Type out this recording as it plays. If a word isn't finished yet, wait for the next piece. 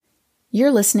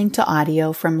You're listening to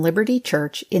audio from Liberty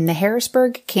Church in the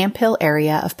Harrisburg Camp Hill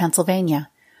area of Pennsylvania.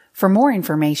 For more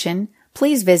information,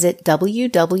 please visit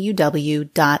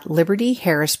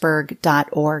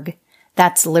www.libertyharrisburg.org.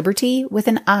 That's liberty with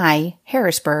an I,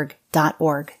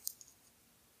 harrisburg.org.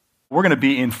 We're going to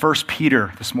be in 1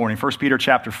 Peter this morning, 1 Peter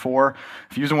chapter 4.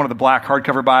 If you're using one of the black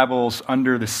hardcover Bibles,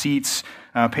 under the seats,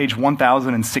 page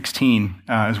 1016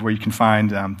 is where you can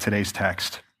find today's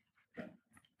text.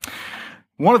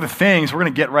 One of the things, we're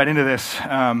going to get right into this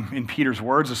in Peter's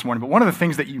words this morning, but one of the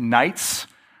things that unites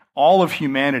all of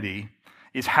humanity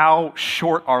is how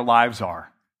short our lives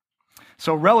are.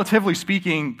 So relatively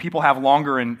speaking, people have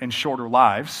longer and shorter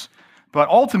lives, but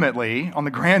ultimately, on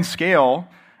the grand scale,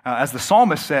 as the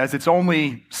psalmist says, it's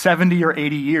only 70 or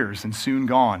 80 years and soon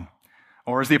gone.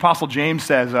 Or as the Apostle James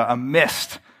says, a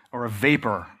mist or a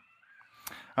vapor.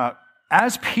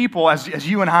 As people, as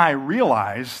you and I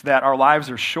realize that our lives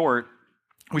are short,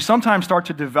 we sometimes start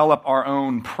to develop our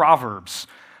own proverbs.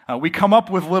 We come up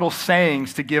with little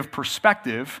sayings to give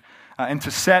perspective and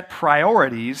to set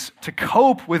priorities to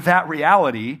cope with that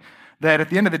reality that at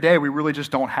the end of the day, we really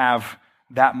just don't have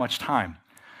that much time.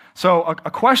 So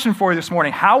a question for you this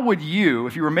morning: how would you,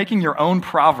 if you were making your own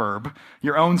proverb,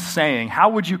 your own saying,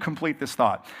 how would you complete this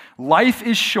thought? Life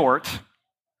is short, ...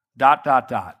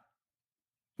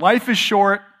 Life is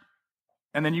short,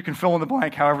 and then you can fill in the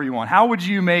blank however you want. How would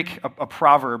you make a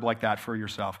proverb like that for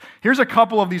yourself? Here's a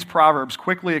couple of these proverbs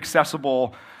quickly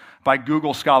accessible by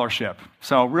Google scholarship.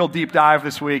 So real deep dive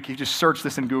this week. You just search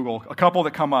this in Google. A couple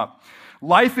that come up.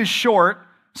 Life is short,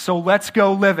 so let's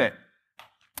go live it.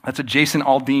 That's a Jason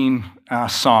Aldean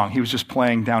song. He was just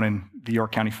playing down in the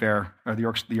York County Fair, or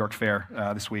the York Fair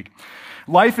this week.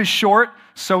 Life is short,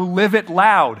 so live it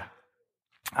loud.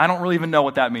 I don't really even know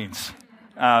what that means.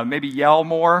 Maybe yell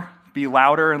more, be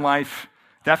louder in life.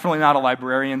 Definitely not a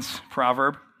librarian's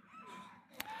proverb.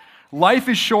 Life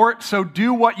is short, so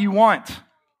do what you want.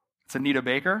 It's Anita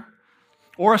Baker.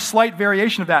 Or a slight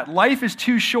variation of that. Life is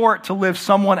too short to live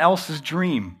someone else's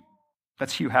dream.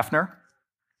 That's Hugh Hefner.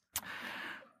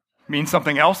 Means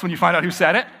something else when you find out who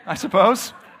said it, I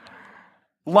suppose.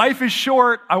 Life is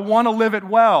short, I want to live it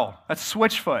well. That's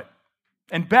Switchfoot.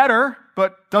 And better,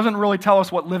 but doesn't really tell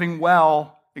us what living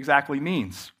well exactly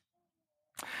means.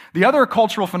 The other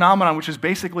cultural phenomenon, which is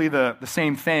basically the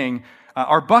same thing,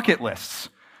 are bucket lists.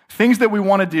 Things that we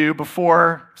want to do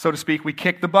before, so to speak, we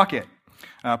kick the bucket.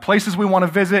 Places we want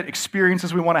to visit,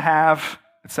 experiences we want to have,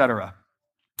 etc.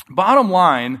 Bottom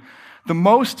line, the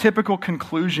most typical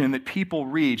conclusion that people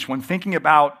reach when thinking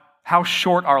about how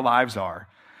short our lives are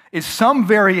is some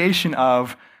variation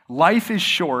of life is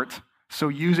short, so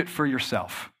use it for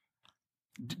yourself.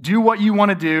 Do what you want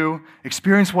to do,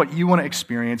 experience what you want to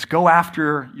experience, go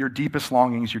after your deepest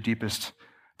longings, your deepest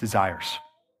desires.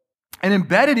 And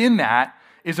embedded in that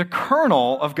is a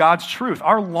kernel of God's truth.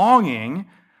 Our longing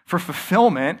for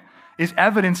fulfillment is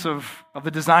evidence of the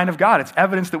design of God. It's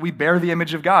evidence that we bear the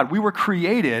image of God. We were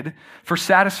created for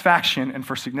satisfaction and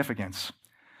for significance.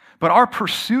 But our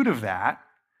pursuit of that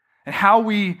and how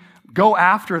we go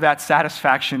after that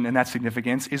satisfaction and that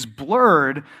significance is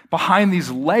blurred behind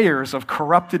these layers of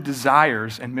corrupted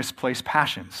desires and misplaced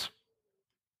passions.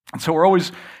 And so we're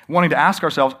always wanting to ask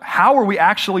ourselves, how are we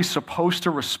actually supposed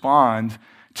to respond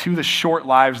to the short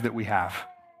lives that we have?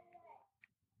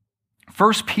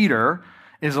 1 Peter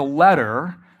is a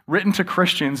letter written to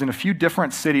Christians in a few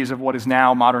different cities of what is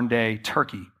now modern-day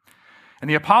Turkey. And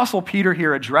the Apostle Peter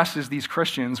here addresses these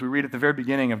Christians, we read at the very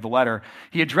beginning of the letter,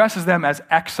 he addresses them as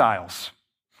exiles.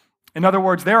 In other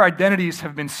words, their identities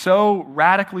have been so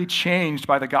radically changed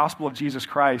by the gospel of Jesus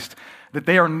Christ that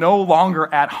they are no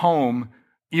longer at home,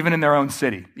 even in their own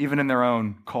city, even in their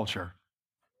own culture.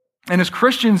 And as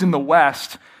Christians in the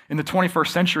West, in the 21st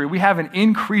century, we have an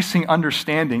increasing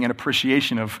understanding and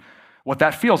appreciation of what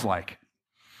that feels like.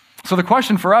 So the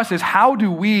question for us is, how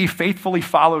do we faithfully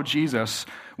follow Jesus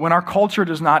when our culture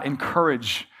does not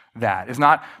encourage that, is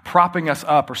not propping us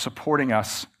up or supporting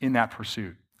us in that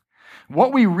pursuit?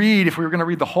 What we read, if we were going to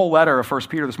read the whole letter of 1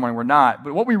 Peter this morning, we're not,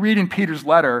 but what we read in Peter's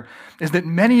letter is that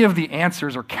many of the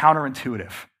answers are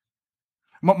counterintuitive.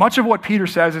 Much of what Peter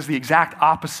says is the exact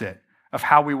opposite of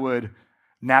how we would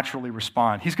naturally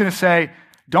respond. He's going to say,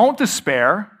 don't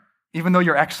despair, even though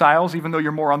you're exiles, even though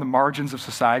you're more on the margins of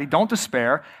society. Don't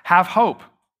despair, have hope.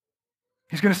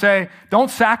 He's going to say,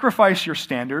 don't sacrifice your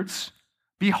standards,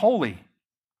 be holy.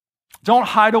 Don't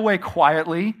hide away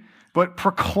quietly, but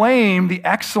proclaim the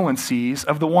excellencies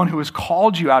of the one who has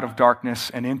called you out of darkness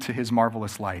and into his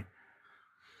marvelous light.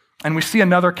 And we see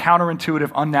another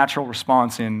counterintuitive, unnatural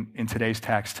response in today's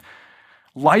text.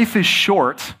 Life is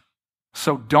short,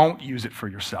 so don't use it for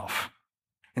yourself.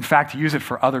 In fact, use it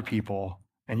for other people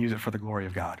and use it for the glory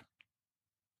of God.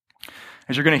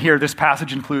 As you're going to hear, this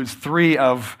passage includes three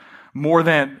of the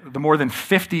more than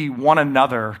 50 one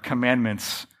another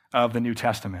commandments of the New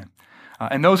Testament.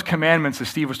 And those commandments, as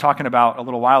Steve was talking about a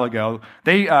little while ago,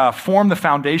 they form the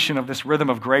foundation of this rhythm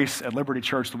of grace at Liberty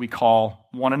Church that we call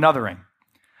one anothering.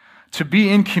 To be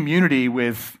in community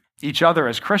with each other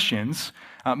as Christians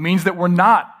means that we're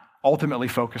not ultimately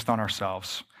focused on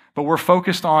ourselves, but we're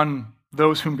focused on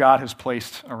those whom God has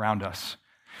placed around us.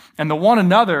 And the one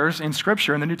another's in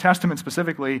Scripture, in the New Testament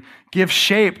specifically, give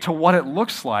shape to what it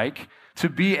looks like to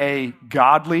be a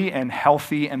godly and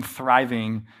healthy and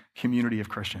thriving community of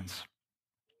Christians.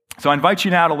 So I invite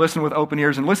you now to listen with open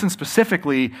ears and listen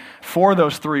specifically for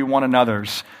those three one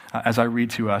another's as I read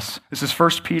to us. This is 1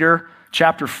 Peter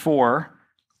chapter 4,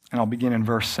 and I'll begin in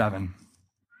verse 7.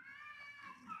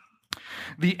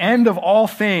 The end of all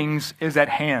things is at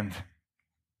hand.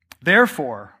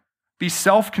 Therefore, be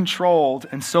self-controlled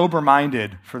and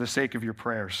sober-minded for the sake of your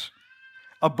prayers.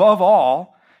 Above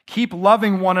all, keep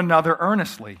loving one another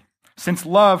earnestly, since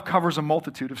love covers a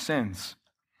multitude of sins.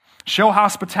 Show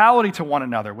hospitality to one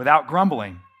another without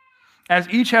grumbling. As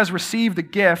each has received a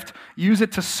gift, use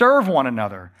it to serve one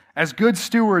another as good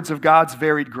stewards of God's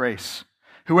varied grace.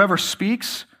 Whoever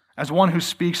speaks, as one who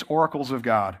speaks oracles of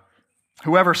God.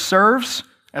 Whoever serves,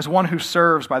 as one who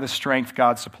serves by the strength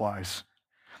God supplies.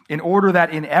 In order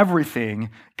that in everything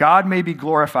God may be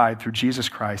glorified through Jesus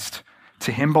Christ.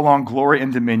 To him belong glory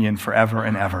and dominion forever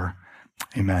and ever.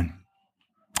 Amen.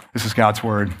 This is God's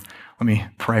word. Let me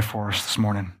pray for us this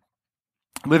morning.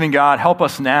 Living God, help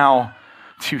us now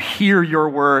to hear your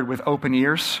word with open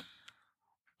ears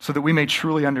so that we may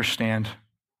truly understand.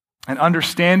 And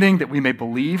understanding that we may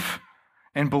believe,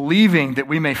 and believing that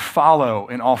we may follow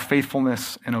in all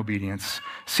faithfulness and obedience,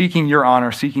 seeking your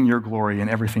honor, seeking your glory in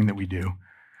everything that we do.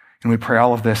 And we pray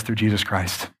all of this through Jesus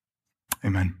Christ.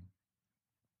 Amen.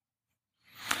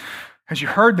 As you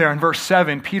heard there in verse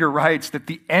 7, Peter writes that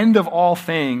the end of all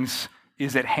things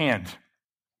is at hand.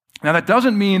 Now, that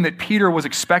doesn't mean that Peter was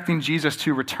expecting Jesus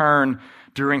to return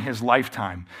during his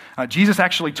lifetime. Jesus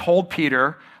actually told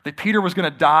Peter that Peter was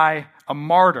going to die a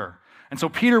martyr. And so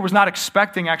Peter was not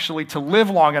expecting actually to live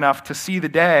long enough to see the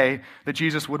day that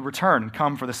Jesus would return and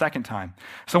come for the second time.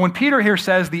 So when Peter here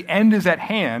says the end is at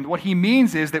hand, what he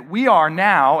means is that we are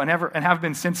now, and have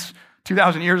been since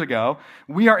 2,000 years ago,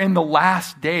 we are in the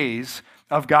last days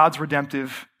of God's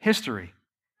redemptive history.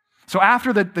 So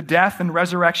after the death and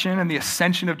resurrection and the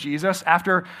ascension of Jesus,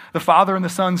 after the Father and the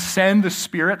Son send the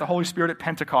Spirit, the Holy Spirit at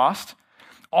Pentecost,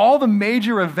 all the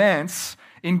major events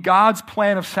in God's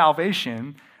plan of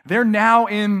salvation, they're now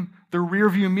in the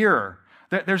rearview mirror.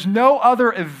 There's no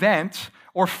other event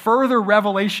or further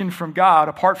revelation from God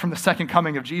apart from the second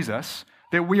coming of Jesus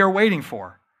that we are waiting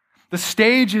for. The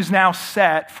stage is now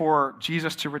set for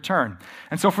Jesus to return.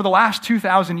 And so for the last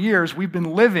 2,000 years, we've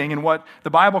been living in what the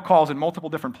Bible calls in multiple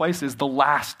different places the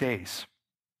last days.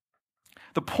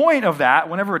 The point of that,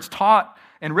 whenever it's taught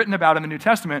and written about in the New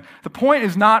Testament, the point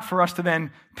is not for us to then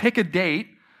pick a date,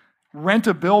 rent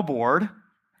a billboard,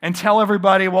 and tell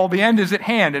everybody, well, the end is at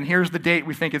hand, and here's the date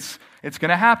we think it's going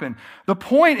to happen. The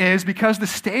point is, because the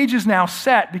stage is now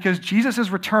set, because Jesus'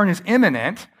 return is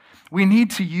imminent, we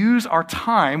need to use our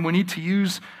time, we need to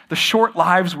use the short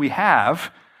lives we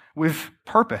have with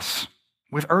purpose,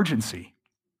 with urgency.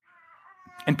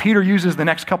 And Peter uses the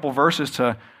next couple verses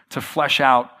to flesh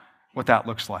out what that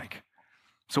looks like.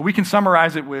 So we can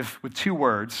summarize it with two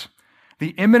words.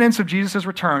 The imminence of Jesus'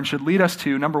 return should lead us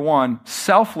to, number one,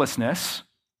 selflessness,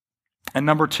 and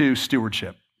number two,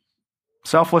 stewardship.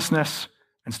 Selflessness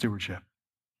and stewardship.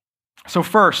 So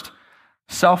first,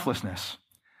 selflessness.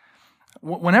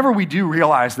 Whenever we do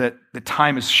realize that the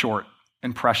time is short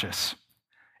and precious,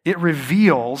 it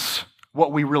reveals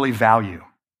what we really value.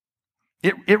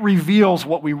 It reveals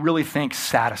what we really think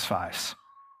satisfies.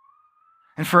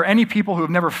 And for any people who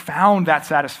have never found that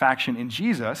satisfaction in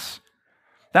Jesus,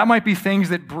 that might be things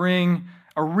that bring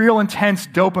a real intense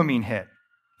dopamine hit,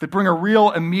 that bring a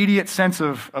real immediate sense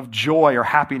of joy or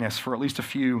happiness for at least a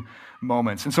few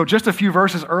moments. And so just a few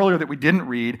verses earlier that we didn't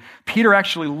read, Peter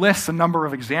actually lists a number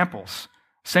of examples: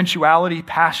 sensuality,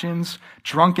 passions,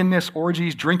 drunkenness,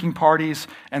 orgies, drinking parties,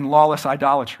 and lawless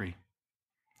idolatry.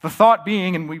 The thought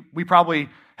being, and we probably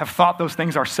have thought those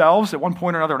things ourselves at one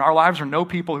point or another in our lives, or know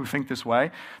people who think this way,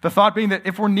 the thought being that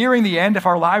if we're nearing the end, if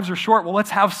our lives are short, well,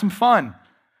 let's have some fun.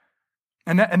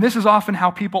 And this is often how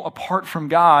people apart from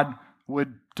God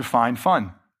would define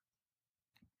fun.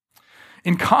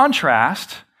 In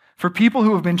contrast, for people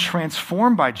who have been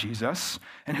transformed by Jesus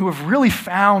and who have really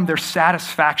found their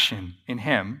satisfaction in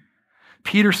him,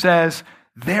 Peter says,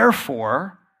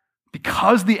 therefore,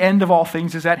 because the end of all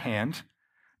things is at hand,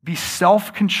 be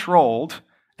self-controlled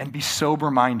and be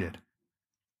sober-minded.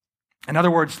 In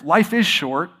other words, life is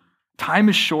short, time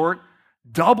is short,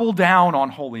 double down on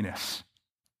holiness.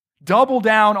 Double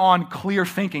down on clear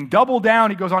thinking. Double down,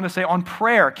 he goes on to say, on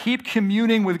prayer. Keep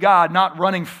communing with God, not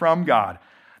running from God.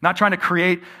 Not trying to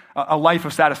create a life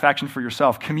of satisfaction for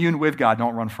yourself. Commune with God,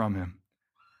 don't run from him.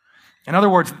 In other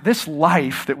words, this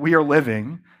life that we are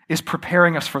living is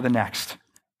preparing us for the next.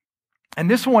 And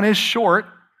this one is short,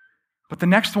 but the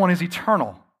next one is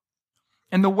eternal.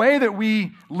 And the way that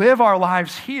we live our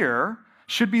lives here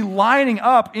should be lining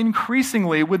up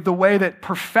increasingly with the way that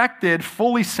perfected,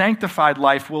 fully sanctified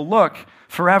life will look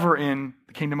forever in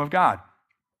the kingdom of God.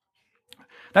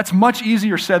 That's much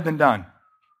easier said than done.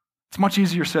 It's much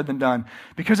easier said than done.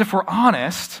 Because if we're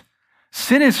honest,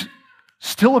 sin is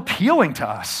still appealing to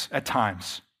us at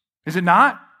times. Is it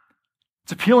not?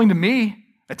 It's appealing to me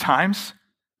at times.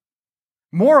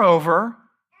 Moreover,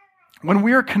 when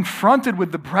we are confronted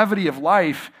with the brevity of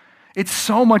life, it's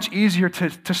so much easier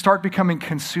to start becoming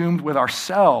consumed with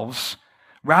ourselves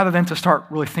rather than to start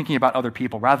really thinking about other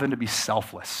people, rather than to be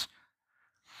selfless.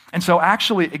 And so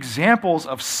actually examples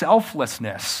of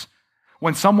selflessness,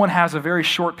 when someone has a very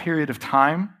short period of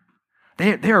time,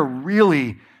 they are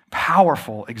really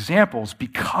powerful examples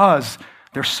because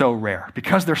they're so rare,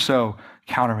 because they're so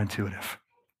counterintuitive.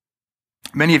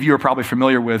 Many of you are probably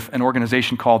familiar with an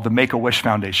organization called the Make-A-Wish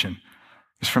Foundation.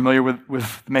 Is familiar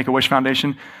with the Make-A-Wish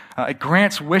Foundation? It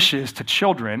grants wishes to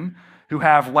children who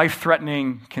have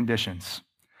life-threatening conditions.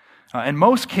 And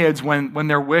most kids, when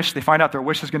they find out their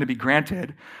wish is going to be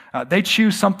granted, they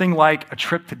choose something like a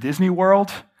trip to Disney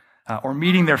World or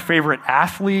meeting their favorite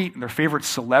athlete, their favorite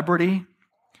celebrity.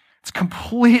 It's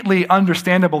completely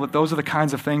understandable that those are the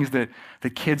kinds of things that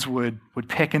kids would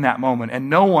pick in that moment. And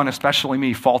no one, especially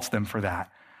me, faults them for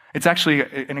that. It's actually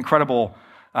an incredible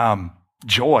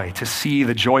joy to see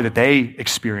the joy that they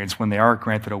experience when they are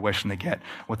granted a wish and they get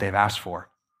what they've asked for.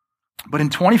 But in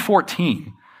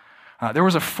 2014, there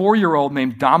was a 4-year-old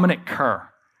named Dominic Kerr.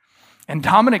 And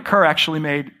Dominic Kerr actually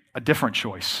made a different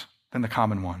choice than the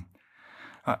common one.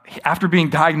 After being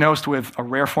diagnosed with a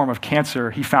rare form of cancer,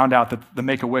 he found out that the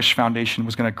Make-A-Wish Foundation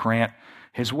was going to grant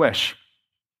his wish.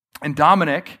 And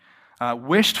Dominic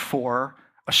wished for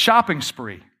a shopping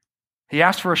spree. He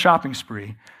asked for a shopping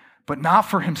spree, but not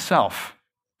for himself.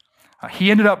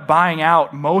 He ended up buying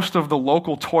out most of the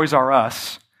local Toys R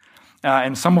Us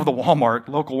and some of the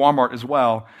local Walmart as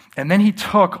well. And then he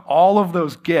took all of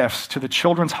those gifts to the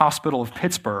Children's Hospital of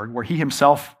Pittsburgh, where he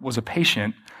himself was a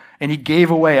patient, and he gave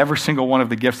away every single one of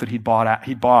the gifts that he'd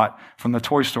bought from the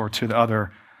toy store to the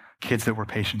other kids that were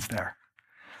patients there.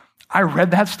 I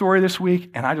read that story this week,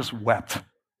 and I just wept.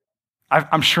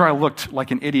 I'm sure I looked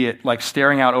like an idiot, like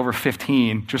staring out over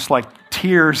 15, just like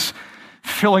tears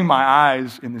filling my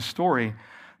eyes in this story.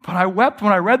 But I wept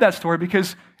when I read that story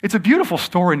because it's a beautiful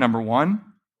story, number one,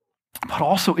 but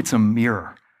also it's a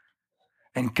mirror.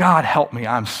 And God help me,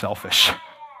 I'm selfish.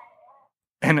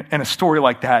 And a story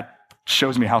like that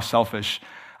shows me how selfish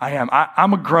I am.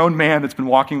 I'm a grown man that's been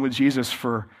walking with Jesus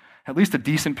for at least a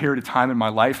decent period of time in my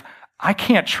life. I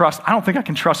don't think I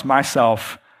can trust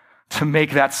myself to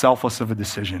make that selfless of a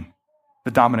decision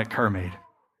that Dominic Kerr made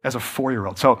as a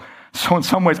 4-year-old. So in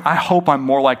some ways, I hope I'm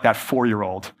more like that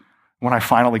 4-year-old when I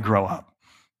finally grow up,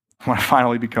 when I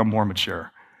finally become more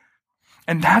mature.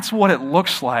 And that's what it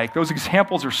looks like. Those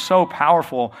examples are so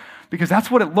powerful because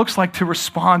that's what it looks like to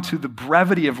respond to the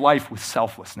brevity of life with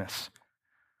selflessness.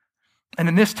 And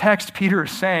in this text, Peter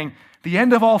is saying, the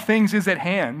end of all things is at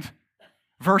hand.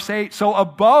 Verse 8, so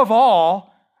above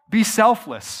all, be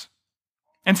selfless.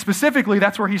 And specifically,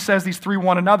 that's where he says these 3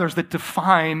 one another's that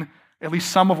define at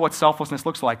least some of what selflessness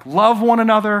looks like. Love one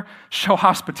another, show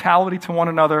hospitality to one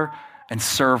another, and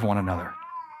serve one another.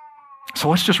 So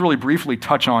let's just really briefly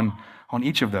touch on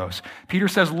each of those. Peter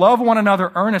says, love one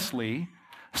another earnestly,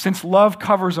 since love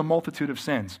covers a multitude of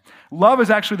sins. Love is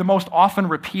actually the most often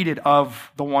repeated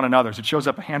of the one another's. It shows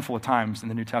up a handful of times in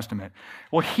the New Testament.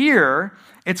 Well, here,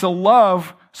 it's a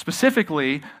love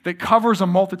specifically that covers a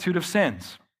multitude of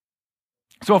sins.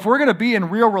 So if we're going to be in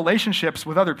real relationships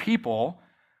with other people,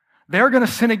 they're going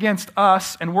to sin against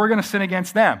us and we're going to sin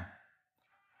against them.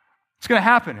 It's going to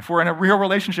happen if we're in a real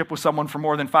relationship with someone for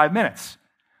more than 5 minutes.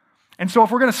 And so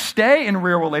if we're going to stay in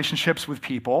real relationships with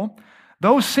people,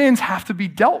 those sins have to be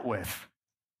dealt with.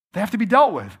 They have to be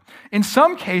dealt with. In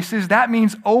some cases, that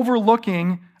means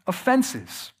overlooking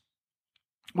offenses,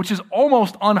 which is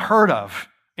almost unheard of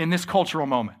in this cultural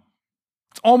moment.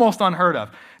 It's almost unheard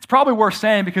of. It's probably worth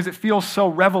saying because it feels so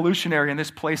revolutionary in this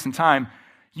place and time.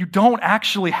 You don't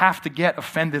actually have to get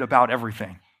offended about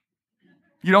everything.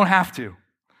 You don't have to.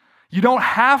 You don't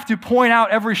have to point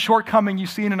out every shortcoming you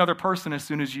see in another person as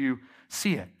soon as you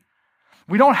see it.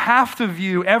 We don't have to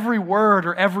view every word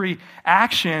or every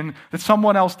action that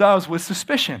someone else does with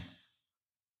suspicion.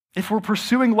 If we're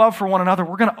pursuing love for one another,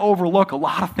 we're going to overlook a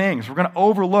lot of things. We're going to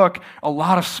overlook a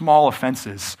lot of small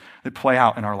offenses that play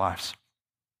out in our lives.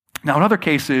 Now, in other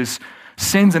cases,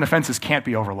 sins and offenses can't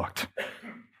be overlooked.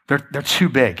 They're too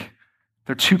big.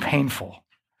 They're too painful.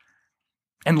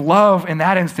 And love, in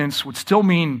that instance, would still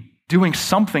mean doing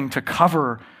something to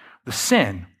cover the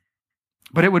sin.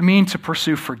 But it would mean to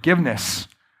pursue forgiveness.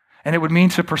 And it would mean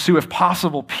to pursue, if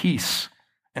possible, peace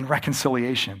and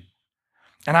reconciliation.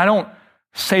 And I don't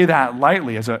say that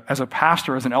lightly as a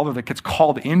pastor, as an elder that gets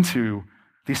called into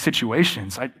these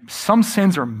situations. Some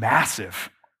sins are massive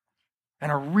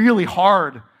and are really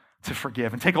hard to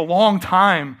forgive and take a long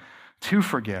time to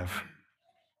forgive.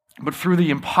 But through the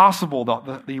impossible,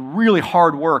 the really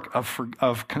hard work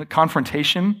of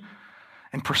confrontation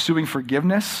and pursuing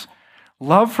forgiveness,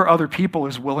 love for other people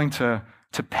is willing to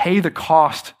pay the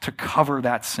cost to cover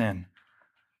that sin.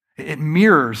 It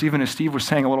mirrors, even as Steve was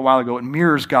saying a little while ago, it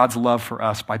mirrors God's love for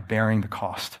us by bearing the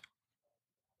cost.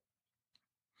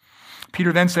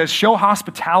 Peter then says, show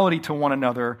hospitality to one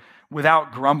another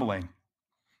without grumbling.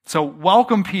 So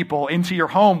welcome people into your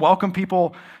home, welcome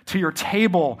people to your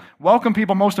table, welcome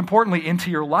people, most importantly,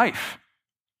 into your life.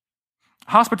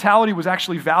 Hospitality was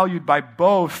actually valued by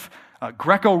both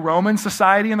Greco-Roman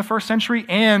society in the first century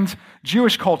and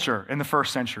Jewish culture in the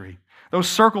first century. Those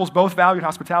circles both valued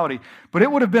hospitality, but it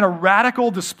would have been a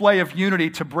radical display of unity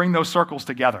to bring those circles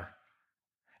together.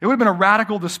 It would have been a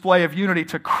radical display of unity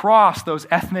to cross those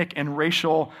ethnic and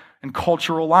racial and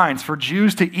cultural lines, for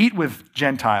Jews to eat with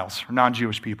Gentiles or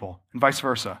non-Jewish people, and vice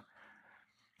versa.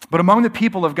 But among the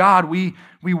people of God, we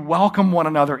welcome one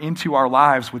another into our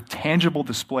lives with tangible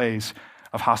displays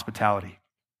of hospitality.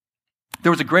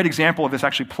 There was a great example of this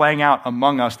actually playing out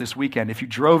among us this weekend. If you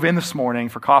drove in this morning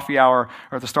for coffee hour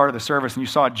or at the start of the service and you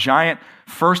saw a giant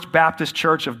First Baptist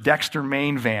Church of Dexter,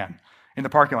 Maine van in the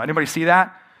parking lot. Anybody see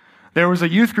that? There was a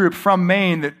youth group from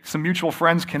Maine that some mutual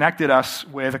friends connected us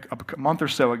with a month or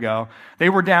so ago. They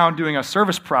were down doing a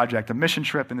service project, a mission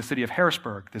trip in the city of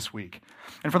Harrisburg this week.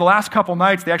 And for the last couple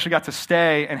nights, they actually got to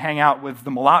stay and hang out with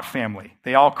the Malott family.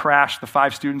 They all crashed, the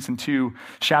 5 students and 2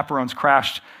 chaperones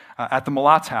crashed at the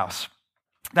Malott's house.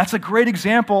 That's a great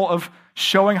example of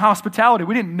showing hospitality.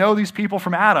 We didn't know these people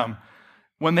from Adam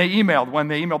when they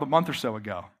emailed a month or so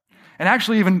ago. And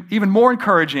actually, even more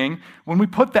encouraging, when we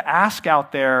put the ask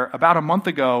out there about a month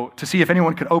ago to see if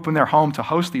anyone could open their home to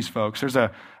host these folks, there's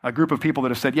a group of people that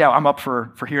have said, yeah, I'm up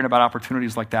for hearing about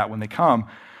opportunities like that when they come.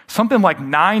 Something like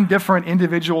 9 different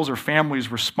individuals or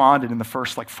families responded in the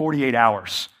first 48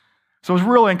 hours. So it was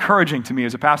really encouraging to me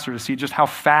as a pastor to see just how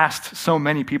fast so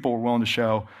many people were willing to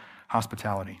show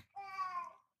hospitality.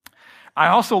 I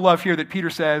also love here that Peter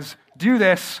says, do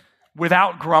this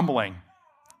without grumbling,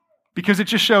 because it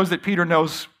just shows that Peter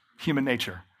knows human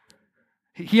nature.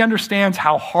 He understands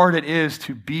how hard it is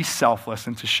to be selfless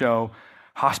and to show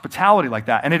hospitality like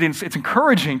that. And it's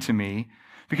encouraging to me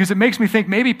because it makes me think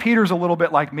maybe Peter's a little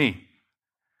bit like me.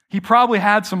 He probably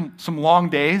had some long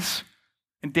days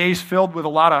and days filled with a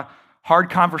lot of hard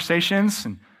conversations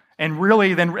and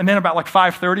really then about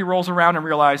 5:30 rolls around and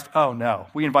realized, oh no,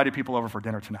 we invited people over for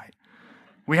dinner tonight.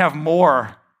 We have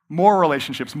more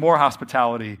relationships, more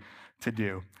hospitality to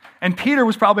do. And Peter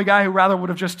was probably a guy who rather would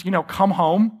have just, come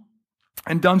home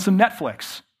and done some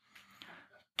Netflix.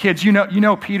 Kids, you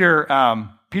know Peter,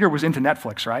 Peter was into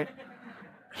Netflix, right?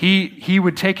 He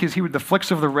would take the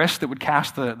flicks of the wrist that would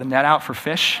cast the net out for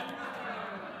fish.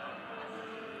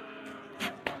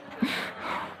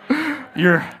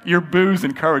 Your boos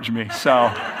encourage me,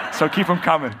 so keep them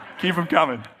coming. Keep them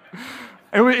coming.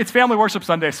 It's Family Worship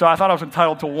Sunday, so I thought I was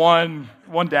entitled to one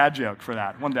dad joke for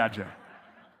that. One dad joke.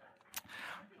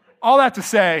 All that to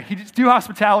say, do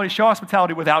hospitality, show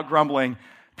hospitality without grumbling.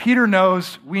 Peter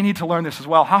knows we need to learn this as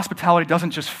well. Hospitality doesn't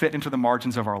just fit into the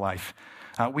margins of our life.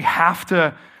 We have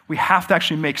to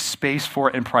actually make space for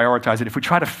it and prioritize it. If we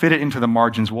try to fit it into the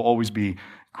margins, we'll always be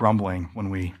grumbling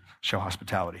when we show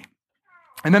hospitality.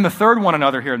 And then the third one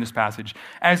another here in this passage,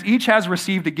 as each has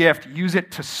received a gift, use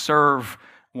it to serve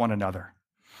one another.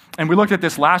 And we looked at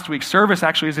this last week. Service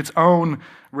actually is its own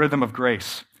rhythm of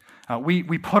grace.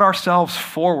 We put ourselves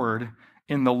forward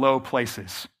in the low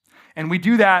places. And we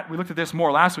do that, we looked at this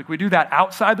more last week, we do that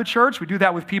outside the church. We do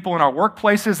that with people in our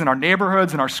workplaces, in our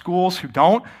neighborhoods, in our schools who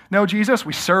don't know Jesus.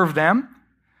 We serve them.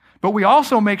 But we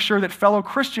also make sure that fellow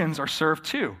Christians are served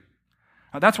too.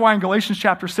 That's why in Galatians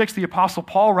chapter 6, the Apostle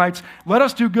Paul writes, let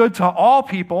us do good to all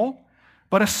people,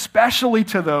 but especially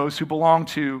to those who belong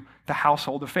to the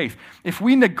household of faith. If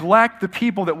we neglect the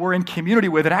people that we're in community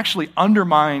with, it actually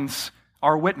undermines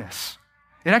our witness.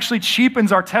 It actually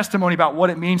cheapens our testimony about what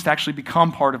it means to actually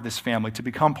become part of this family, to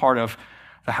become part of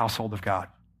the household of God.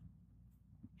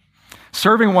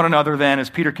 Serving one another, then, as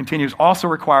Peter continues, also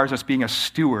requires us being a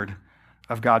steward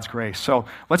of God's grace. So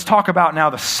let's talk about now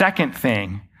the second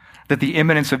thing that the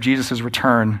imminence of Jesus'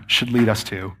 return should lead us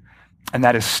to, and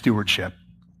that is stewardship.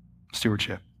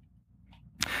 Stewardship.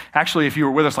 Actually, if you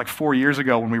were with us like 4 years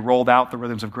ago when we rolled out the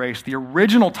Rhythms of Grace, the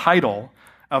original title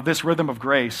of this Rhythm of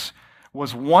Grace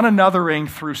was One Anothering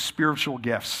Through Spiritual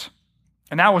Gifts.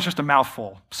 And that was just a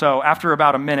mouthful. So after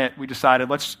about a minute, we decided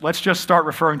let's just start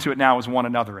referring to it now as One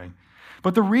Anothering.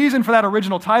 But the reason for that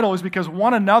original title is because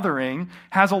one anothering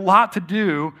has a lot to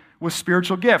do with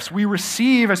spiritual gifts. We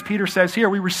receive, as Peter says here,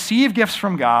 we receive gifts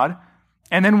from God,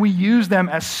 and then we use them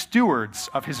as stewards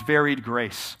of his varied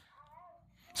grace.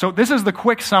 So this is the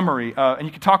quick summary, and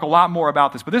you can talk a lot more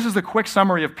about this, but this is the quick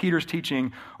summary of Peter's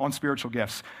teaching on spiritual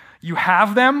gifts. You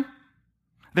have them,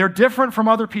 they're different from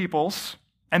other people's,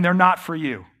 and they're not for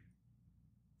you.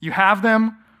 You have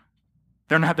them,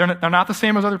 they're not the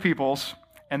same as other people's,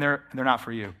 and they're not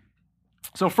for you.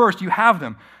 So first, you have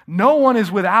them. No one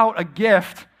is without a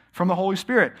gift from the Holy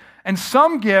Spirit. And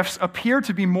some gifts appear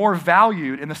to be more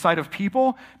valued in the sight of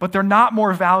people, but they're not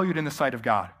more valued in the sight of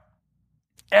God.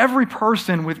 Every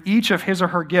person with each of his or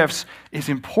her gifts is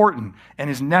important and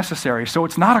is necessary. So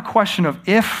it's not a question of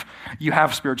if you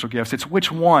have spiritual gifts, it's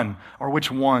which one or which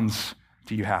ones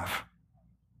do you have.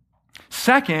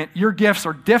 Second, your gifts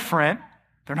are different.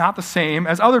 They're not the same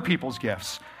as other people's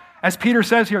gifts. As Peter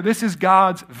says here, this is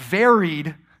God's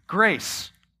varied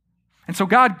grace. And so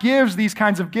God gives these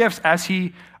kinds of gifts as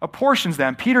he apportions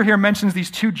them. Peter here mentions these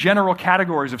two general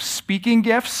categories of speaking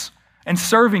gifts and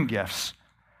serving gifts.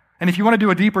 And if you want to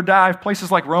do a deeper dive,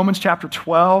 places like Romans chapter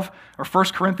 12 or 1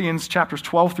 Corinthians chapters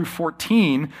 12 through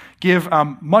 14 give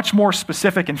much more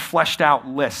specific and fleshed out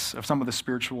lists of some of the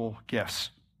spiritual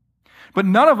gifts. But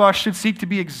none of us should seek to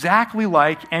be exactly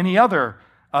like any other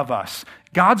of us.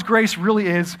 God's grace really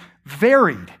is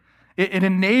varied. It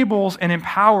enables and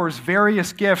empowers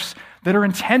various gifts that are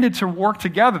intended to work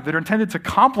together, that are intended to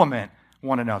complement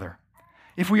one another.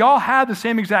 If we all had the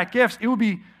same exact gifts, it would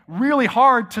be really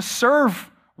hard to serve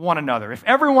one another. If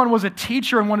everyone was a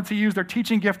teacher and wanted to use their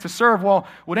teaching gift to serve, well,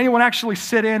 would anyone actually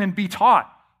sit in and be taught?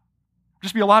 There'd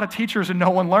just be a lot of teachers and no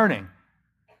one learning.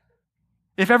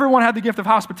 If everyone had the gift of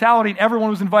hospitality and everyone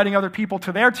was inviting other people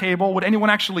to their table, would anyone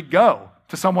actually go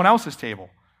to someone else's table?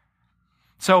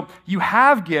 So you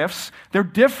have gifts, they're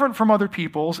different from other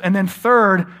people's, and then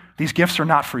third, these gifts are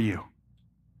not for you.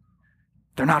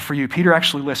 They're not for you. Peter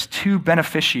actually lists two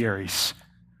beneficiaries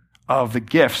of the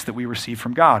gifts that we receive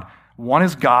from God. One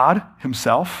is God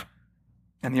himself,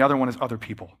 and the other one is other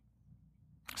people.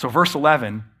 So verse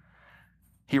 11,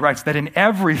 he writes that in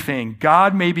everything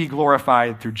God may be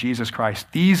glorified through Jesus Christ.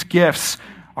 These gifts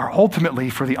are ultimately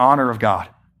for the honor of God,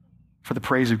 for the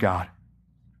praise of God,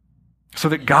 so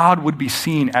that God would be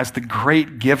seen as the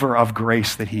great giver of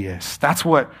grace that he is. That's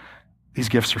what these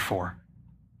gifts are for.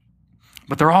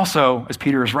 But they're also, as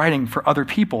Peter is writing, for other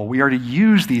people. We are to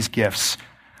use these gifts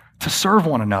to serve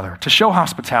one another, to show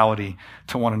hospitality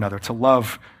to one another, to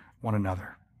love one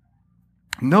another.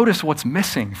 Notice what's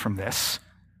missing from this.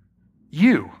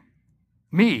 You,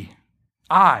 me,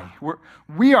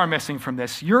 we are missing from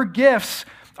this. Your gifts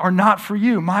are not for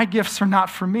you. My gifts are not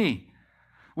for me.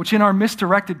 Which in our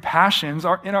misdirected passions,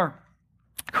 in our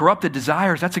corrupted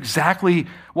desires, that's exactly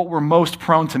what we're most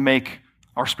prone to make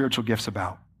our spiritual gifts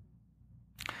about.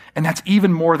 And that's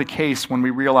even more the case when we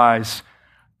realize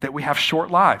that we have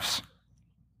short lives.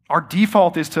 Our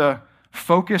default is to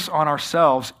focus on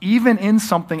ourselves, even in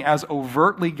something as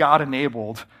overtly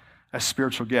God-enabled as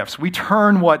spiritual gifts. We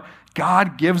turn what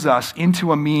God gives us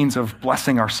into a means of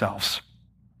blessing ourselves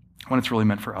when it's really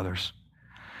meant for others.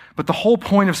 But the whole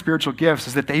point of spiritual gifts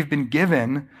is that they've been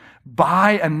given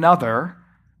by another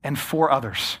and for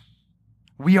others.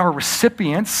 We are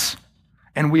recipients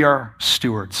and we are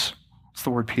stewards. That's the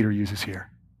word Peter uses here.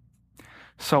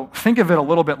 So think of it a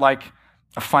little bit like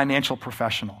a financial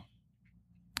professional.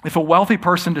 If a wealthy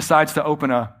person decides to open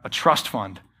a trust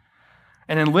fund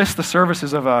and enlist the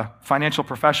services of a financial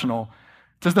professional,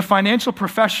 does the financial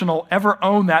professional ever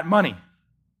own that money?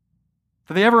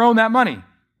 Do they ever own that money?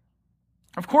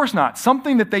 Of course not.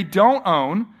 Something that they don't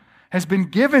own has been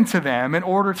given to them in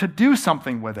order to do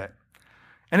something with it.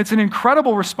 And it's an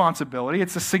incredible responsibility.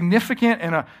 It's a significant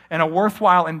and a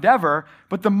worthwhile endeavor,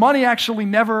 but the money actually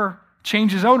never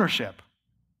changes ownership.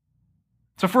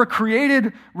 So for a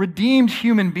created, redeemed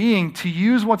human being to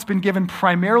use what's been given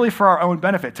primarily for our own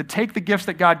benefit, to take the gifts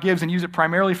that God gives and use it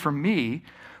primarily for me,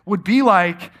 would be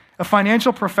like a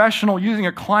financial professional using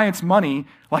a client's money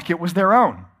like it was their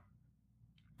own,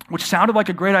 which sounded like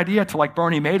a great idea to like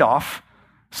Bernie Madoff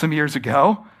some years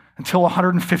ago until a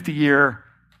 150-year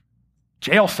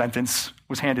jail sentence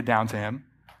was handed down to him.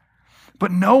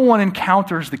 But no one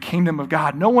encounters the kingdom of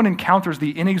God. No one encounters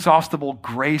the inexhaustible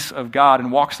grace of God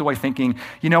and walks away thinking,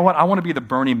 you know what, I want to be the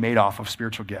Bernie Madoff of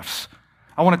spiritual gifts.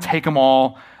 I want to take them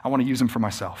all. I want to use them for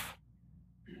myself.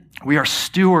 We are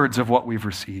stewards of what we've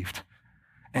received.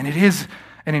 And it is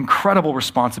an incredible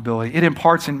responsibility. It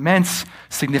imparts immense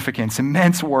significance,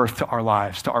 immense worth to our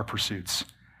lives, to our pursuits.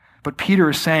 But Peter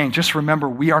is saying, just remember,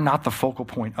 we are not the focal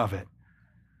point of it.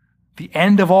 The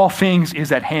end of all things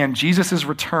is at hand. Jesus'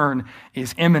 return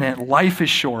is imminent. Life is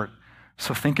short,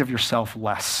 so think of yourself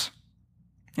less.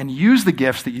 And use the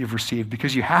gifts that you've received,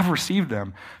 because you have received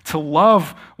them, to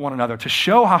love one another, to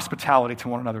show hospitality to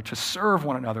one another, to serve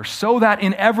one another, so that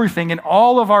in everything, in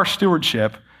all of our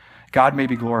stewardship, God may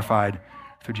be glorified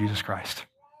through Jesus Christ.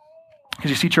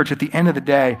 Because you see, church, at the end of the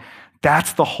day,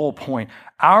 that's the whole point.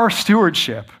 Our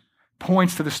stewardship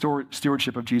points to the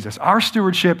stewardship of Jesus. Our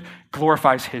stewardship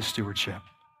glorifies his stewardship.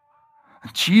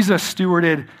 Jesus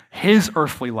stewarded his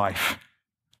earthly life,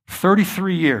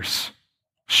 33 years,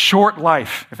 short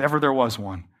life, if ever there was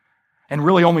one, and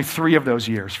really only 3 of those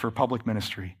years for public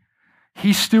ministry.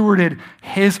 He stewarded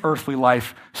his earthly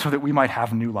life so that we might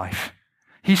have new life.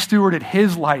 He stewarded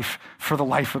his life for the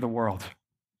life of the world.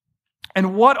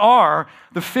 And what are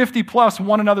the 50 plus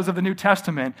one another's of the New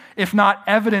Testament, if not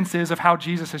evidences of how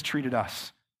Jesus has treated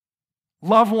us?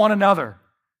 Love one another.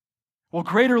 Well,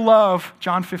 greater love,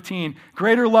 John 15,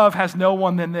 greater love has no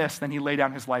one than this, than he laid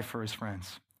down his life for his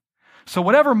friends. So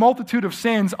whatever multitude of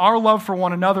sins our love for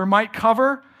one another might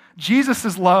cover,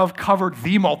 Jesus' love covered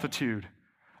the multitude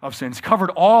of sins,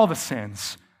 covered all the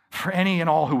sins for any and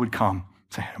all who would come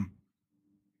to him.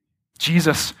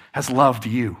 Jesus has loved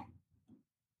you.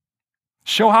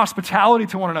 Show hospitality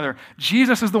to one another.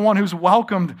 Jesus is the one who's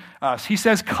welcomed us. He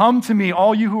says, come to me,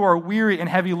 all you who are weary and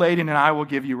heavy laden, and I will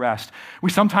give you rest. We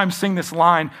sometimes sing this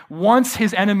line, once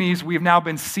his enemies, we've now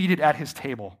been seated at his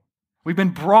table. We've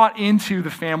been brought into the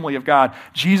family of God.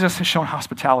 Jesus has shown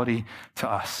hospitality to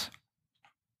us.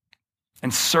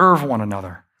 And serve one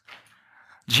another.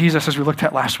 Jesus, as we looked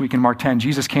at last week in Mark 10,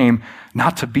 Jesus came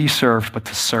not to be served, but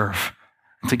to serve,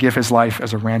 and to give his life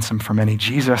as a ransom for many.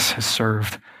 Jesus has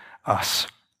served us.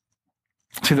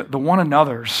 See, the one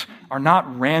another's are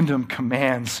not random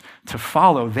commands to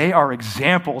follow. They are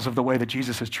examples of the way that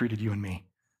Jesus has treated you and me.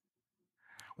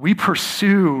 We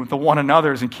pursue the one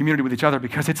another's in community with each other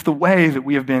because it's the way that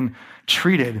we have been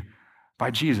treated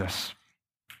by Jesus.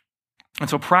 And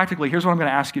so practically, here's what I'm going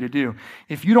to ask you to do.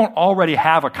 If you don't already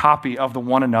have a copy of the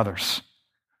one another's,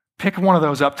 pick one of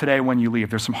those up today when you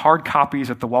leave. There's some hard copies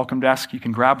at the welcome desk. You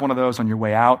can grab one of those on your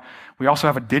way out. We also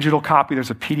have a digital copy. There's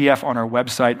a PDF on our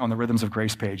website on the Rhythms of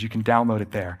Grace page. You can download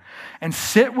it there. And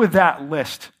sit with that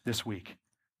list this week.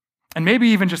 And maybe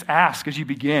even just ask as you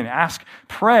begin.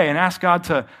 Pray and ask God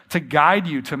to guide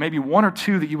you to maybe 1 or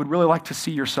 2 that you would really like to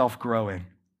see yourself grow in.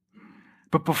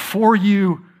 But before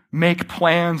you make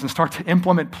plans and start to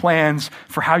implement plans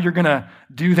for how you're going to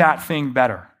do that thing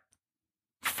better,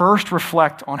 first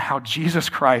reflect on how Jesus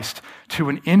Christ, to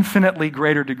an infinitely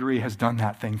greater degree, has done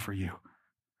that thing for you.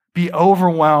 Be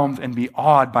overwhelmed and be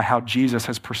awed by how Jesus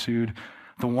has pursued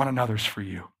the one another's for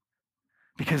you.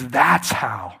 Because that's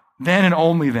how, then and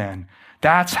only then,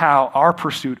 that's how our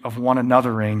pursuit of one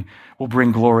anothering will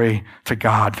bring glory to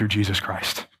God through Jesus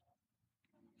Christ.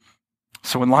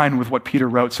 So in line with what Peter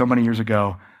wrote so many years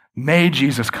ago, may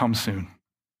Jesus come soon.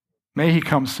 May he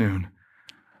come soon.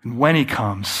 And when he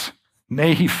comes,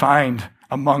 may he find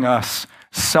among us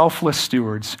selfless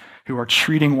stewards who are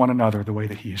treating one another the way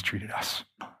that he has treated us.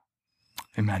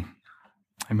 Amen.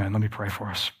 Amen. Let me pray for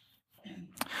us.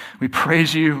 We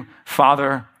praise you,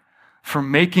 Father, for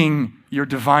making your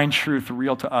divine truth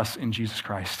real to us in Jesus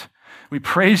Christ. We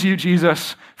praise you,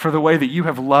 Jesus, for the way that you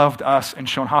have loved us and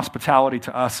shown hospitality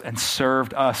to us and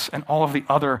served us, and all of the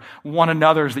other one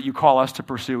another's that you call us to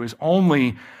pursue is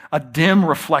only a dim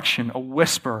reflection, a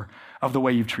whisper of the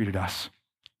way you've treated us.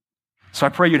 So I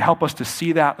pray you'd help us to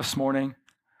see that this morning.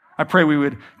 I pray we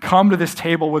would come to this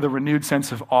table with a renewed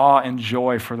sense of awe and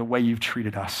joy for the way you've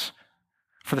treated us,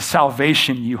 for the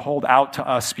salvation you hold out to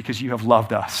us because you have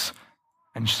loved us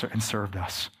and served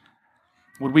us.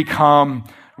 Would we come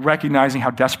recognizing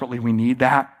how desperately we need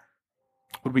that?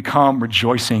 Would we come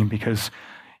rejoicing because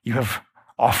you have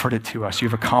offered it to us,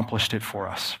 you've accomplished it for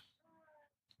us?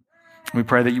 We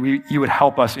pray that you would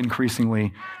help us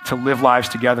increasingly to live lives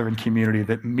together in community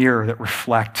that mirror, that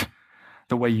reflect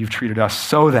the way you've treated us,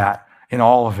 so that in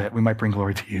all of it we might bring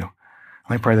glory to you. And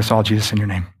we pray this all, Jesus, in your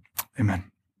name. Amen.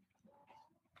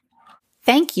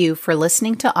 Thank you for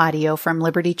listening to audio from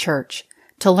Liberty Church.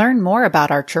 To learn more about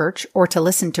our church or to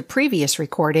listen to previous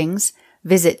recordings,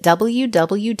 visit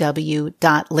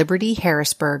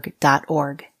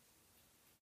www.libertyharrisburg.org.